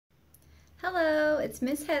Hello, it's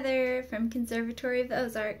Miss Heather from Conservatory of the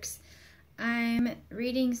Ozarks. I'm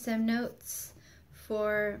reading some notes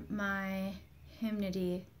for my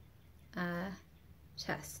Hymnody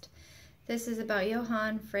test. This is about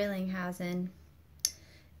Johann Freylinghausen,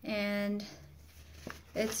 and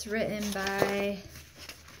it's written by,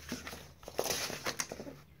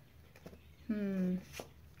 I'm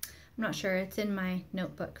not sure, it's in my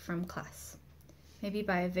notebook from class. Maybe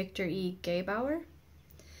by Victor E. Gebauer.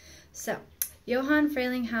 So, Johann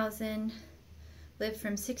Freylinghausen lived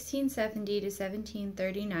from 1670 to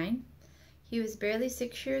 1739. He was barely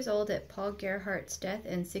 6 years old at Paul Gerhardt's death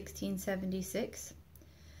in 1676.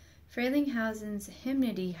 Freylinghausen's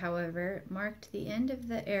hymnody, however, marked the end of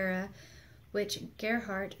the era which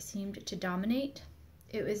Gerhardt seemed to dominate.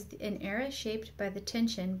 It was an era shaped by the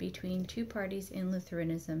tension between two parties in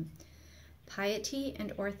Lutheranism, piety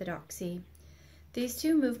and orthodoxy. These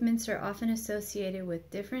two movements are often associated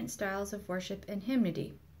with different styles of worship and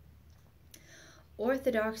hymnody.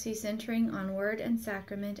 Orthodoxy centering on word and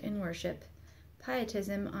sacrament in worship,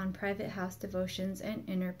 pietism on private house devotions and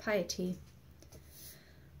inner piety.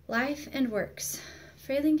 Life and works.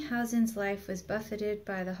 Freylinghausen's life was buffeted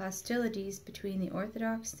by the hostilities between the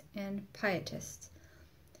Orthodox and Pietists.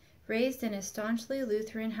 Raised in a staunchly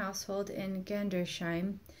Lutheran household in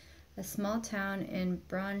Gandersheim, a small town in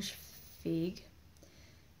Braunschweig,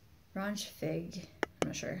 I'm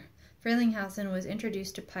not sure. Freylinghausen was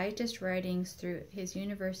introduced to Pietist writings through his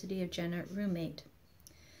University of Jena roommate.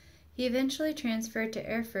 He eventually transferred to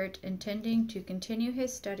Erfurt, intending to continue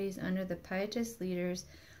his studies under the Pietist leaders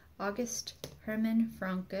August Hermann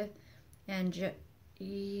Francke and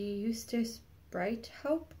Justus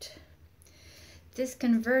Breithaupt. This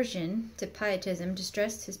conversion to Pietism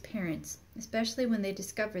distressed his parents, especially when they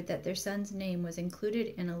discovered that their son's name was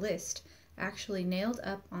included in a list actually nailed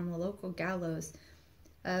up on the local gallows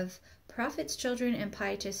of prophets' children and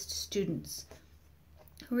Pietist students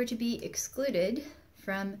who were to be excluded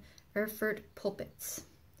from Erfurt pulpits.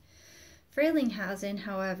 Freylinghausen,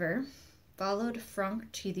 however, followed Francke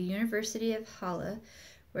to the University of Halle,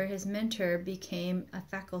 where his mentor became a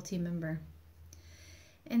faculty member.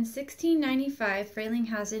 In 1695,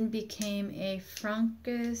 Freylinghausen became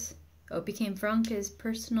Francke's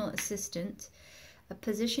personal assistant, a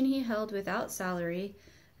position he held without salary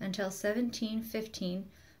until 1715,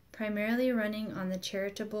 primarily running on the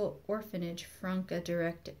charitable orphanage Francke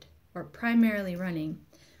directed.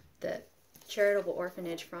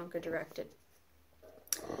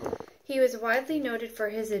 He was widely noted for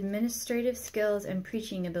his administrative skills and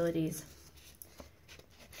preaching abilities.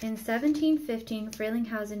 In 1715,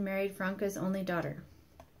 Freylinghausen married Francke's only daughter.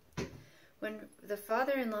 When the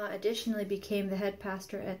father-in-law additionally became the head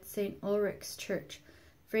pastor at St. Ulrich's Church,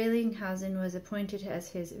 Freylinghausen was appointed as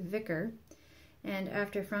his vicar, and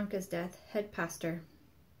after Francke's death, head pastor.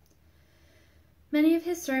 Many of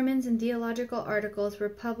his sermons and theological articles were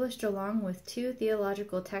published along with 2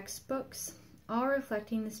 theological textbooks, all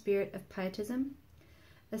reflecting the spirit of Pietism.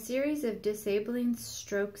 A series of disabling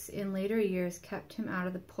strokes in later years kept him out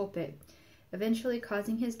of the pulpit, eventually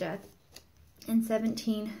causing his death in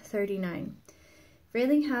 1739.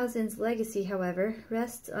 Freylinghausen's legacy, however,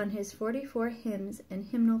 rests on his 44 hymns and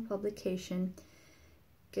hymnal publication,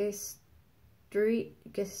 Geistliches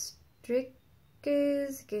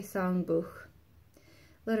Gesangbuch,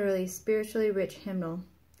 literally, spiritually rich hymnal,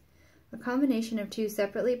 a combination of 2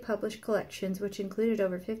 separately published collections which included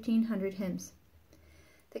over 1,500 hymns.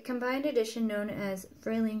 The combined edition, known as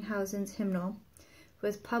Freylinghausen's Hymnal,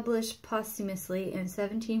 was published posthumously in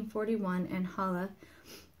 1741 in Halle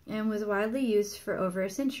and was widely used for over a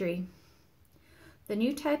century. The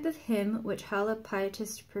new type of hymn, which Halle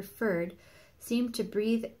Pietists preferred, seemed to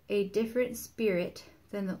breathe a different spirit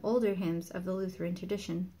than the older hymns of the Lutheran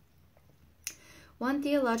tradition. One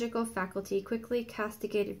theological faculty quickly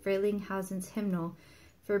castigated Freylinghausen's hymnal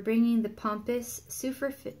for bringing the pompous,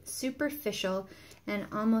 superficial, and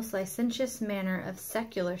almost licentious manner of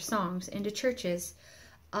secular songs into churches,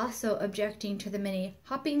 also objecting to the many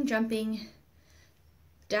hopping, jumping,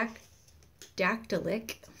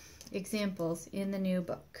 dactylic examples in the new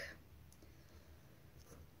book.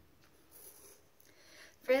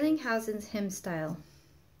 Freylinghausen's hymn style.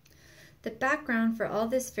 The background for all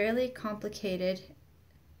this is fairly complicated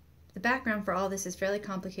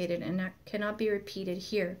and cannot be repeated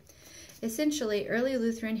here. Essentially, early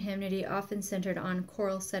Lutheran hymnody often centered on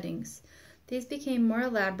choral settings. These became more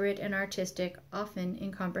elaborate and artistic, often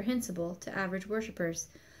incomprehensible to average worshippers.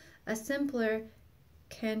 A simpler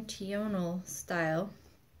cantional style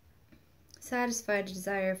satisfied a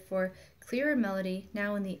desire for clearer melody,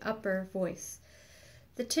 now in the upper voice.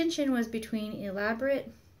 The tension was between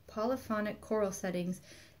elaborate polyphonic choral settings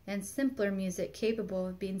and simpler music capable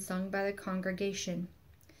of being sung by the congregation.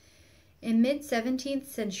 In mid-17th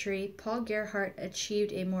century, Paul Gerhardt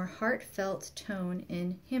achieved a more heartfelt tone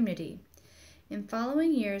in Hymnody. In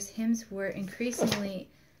following years, hymns increasingly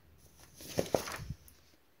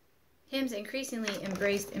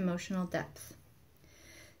embraced emotional depth.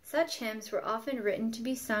 Such hymns were often written to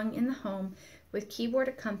be sung in the home with keyboard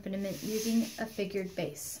accompaniment using a figured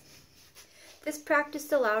bass. This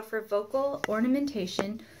practice allowed for vocal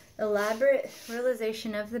ornamentation, elaborate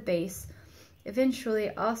realization of the bass,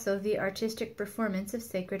 eventually also the artistic performance of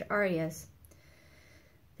sacred arias.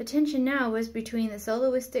 The tension now was between the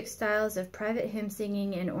soloistic styles of private hymn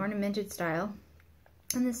singing and ornamented style,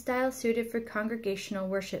 and the style suited for congregational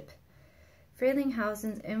worship.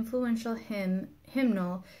 Freylinghausen's influential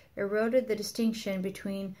hymnal eroded the distinction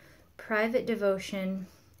between private devotion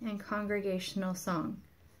and congregational song.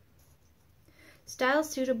 Styles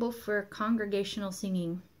suitable for congregational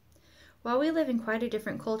singing. While we live in quite a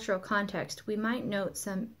different cultural context, we might note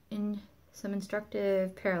some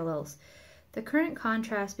instructive parallels. The current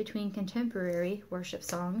contrast between contemporary worship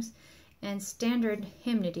songs and standard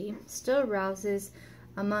hymnody still rouses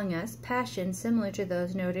among us passions similar to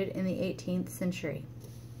those noted in the 18th century.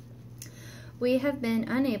 We have been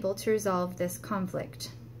unable to resolve this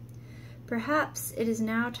conflict. Perhaps it is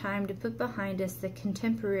now time to put behind us the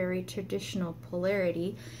contemporary traditional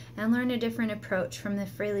polarity and learn a different approach from the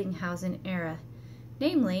Freylinghausen era,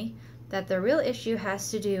 namely, that the real issue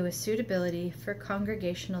has to do with suitability for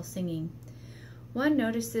congregational singing. One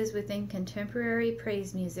notices within contemporary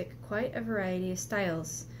praise music quite a variety of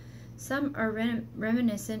styles. Some are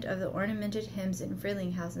reminiscent of the ornamented hymns in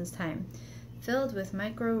Freylinghausen's time, filled with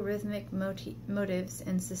micro-rhythmic motives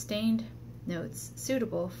and sustained notes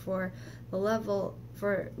suitable for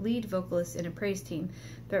lead vocalists in a praise team,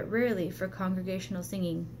 but rarely for congregational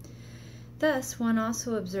singing. Thus, one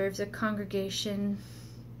also observes congregations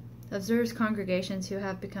who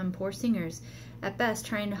have become poor singers, at best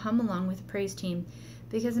trying to hum along with a praise team,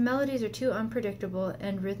 because the melodies are too unpredictable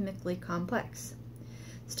and rhythmically complex.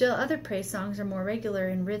 Still, other praise songs are more regular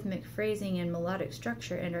in rhythmic phrasing and melodic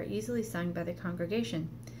structure and are easily sung by the congregation.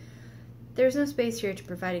 There is no space here to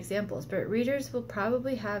provide examples, but readers will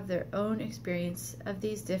probably have their own experience of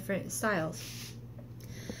these different styles.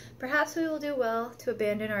 Perhaps we will do well to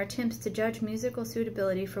abandon our attempts to judge musical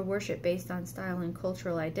suitability for worship based on style and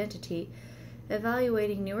cultural identity,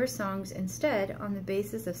 evaluating newer songs instead on the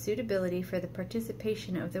basis of suitability for the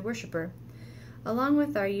participation of the worshiper, along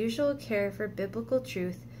with our usual care for biblical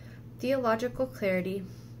truth, theological clarity,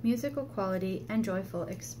 musical quality, and joyful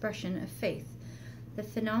expression of faith. The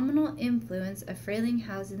phenomenal influence of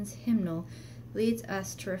Freylinghausen's hymnal leads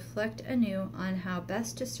us to reflect anew on how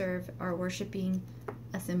best to serve our worshiping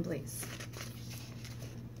assemblies.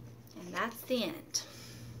 And that's the end.